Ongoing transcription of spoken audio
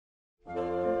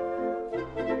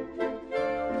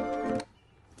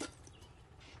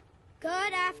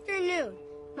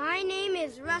My name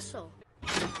is Russell.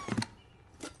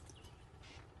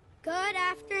 Good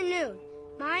afternoon.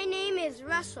 My name is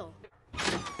Russell.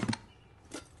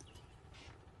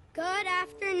 Good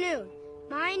afternoon.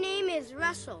 My name is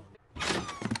Russell.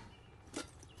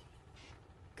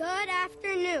 Good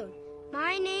afternoon.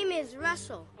 My name is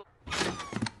Russell.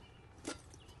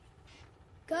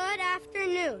 Good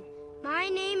afternoon. My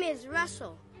name is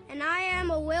Russell, and I am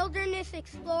a wilderness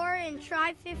explorer in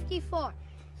Tribe 54,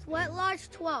 Sweat Lodge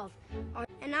 12.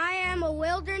 And I am a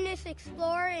wilderness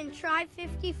explorer in Tribe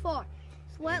 54,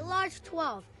 Sweat Lodge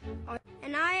 12.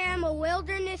 And I am a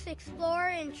wilderness explorer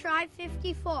in Tribe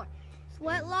 54,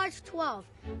 Sweat Lodge 12.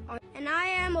 And I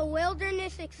am a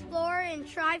wilderness explorer in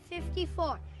Tribe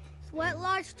 54, Sweat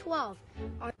Lodge 12.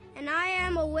 And I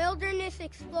am a wilderness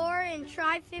explorer in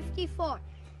Tribe 54,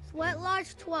 Sweat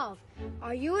Lodge 12.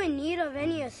 Are you in need of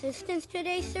any assistance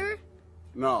today, sir?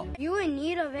 No. Are you in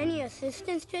need of any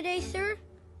assistance today, sir?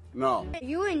 No. Are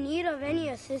you in need of any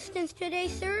assistance today,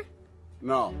 sir?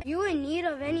 No. Are you in need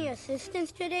of any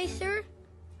assistance today, sir?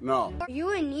 No. Are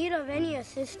you in need of any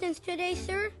assistance today,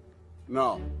 sir?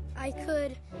 No. I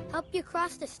could help you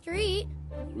cross the street.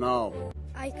 No.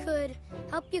 I could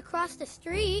help you cross the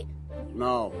street.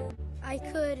 No. I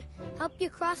could help you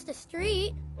cross the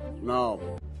street. No.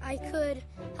 I could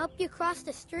help you cross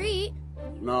the street.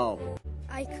 No.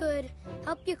 I could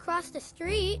help you cross the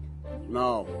street.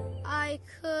 No. I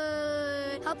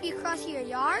could help you cross your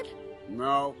yard.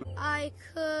 No. I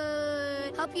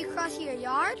could help you cross your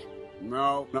yard.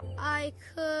 No. I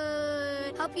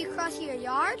could help you cross your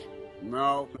yard.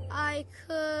 No. I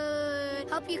could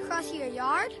help you cross your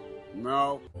yard.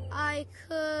 No. I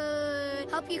could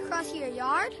help you cross your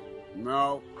yard.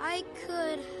 No. I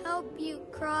could help you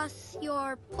cross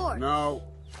your porch. No.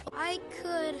 I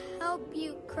could help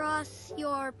you cross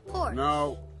your porch.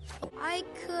 No. I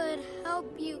could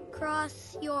help you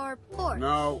cross your porch.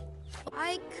 No.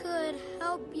 I could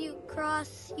help you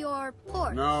cross your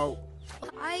porch. No.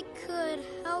 I could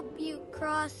help you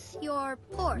cross your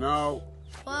porch. No.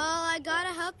 Well, I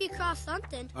gotta help you cross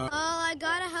something. I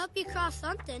gotta help you cross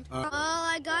something.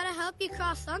 I gotta help you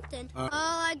cross something.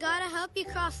 I gotta help you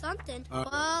cross something.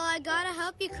 I gotta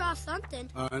help you cross something.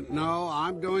 No,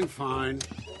 I'm doing fine.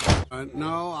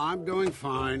 No, I'm doing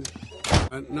fine.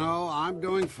 No, I'm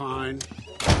doing fine.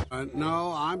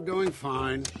 No, I'm doing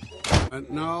fine.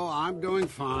 No, I'm doing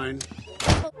fine.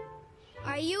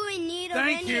 Are you in need of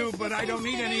Thank any you, but I don't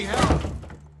need assistance any today? help.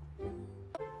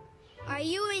 Are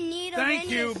you in need of Thank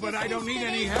any you, but I don't need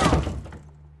assistance any today?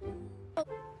 help.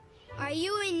 Are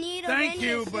you in need of Thank any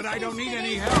you, but I don't need assistance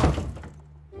any today? help.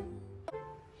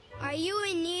 Are you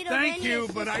in need of Thank any you,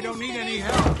 but I don't need any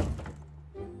assistance help.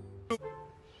 today?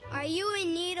 Are you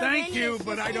in need of Thank any you,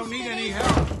 but I don't need any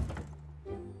assistance help.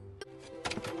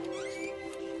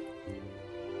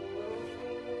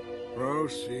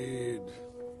 Proceed.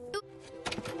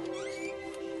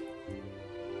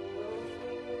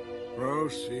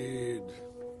 Proceed.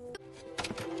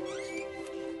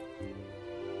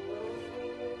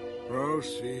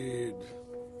 Proceed.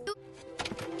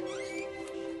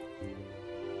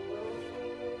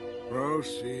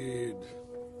 Proceed.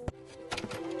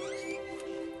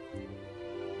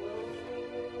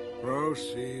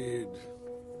 Proceed.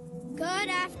 Good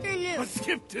afternoon. Let's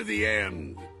skip to the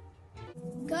end.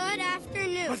 Good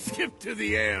afternoon. Let's skip to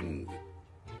the end.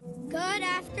 Good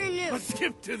afternoon. Let's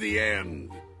skip to the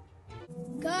end.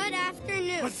 Good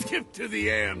afternoon. Let's skip to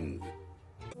the end.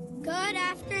 Good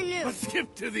afternoon. Let's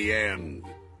skip to the end.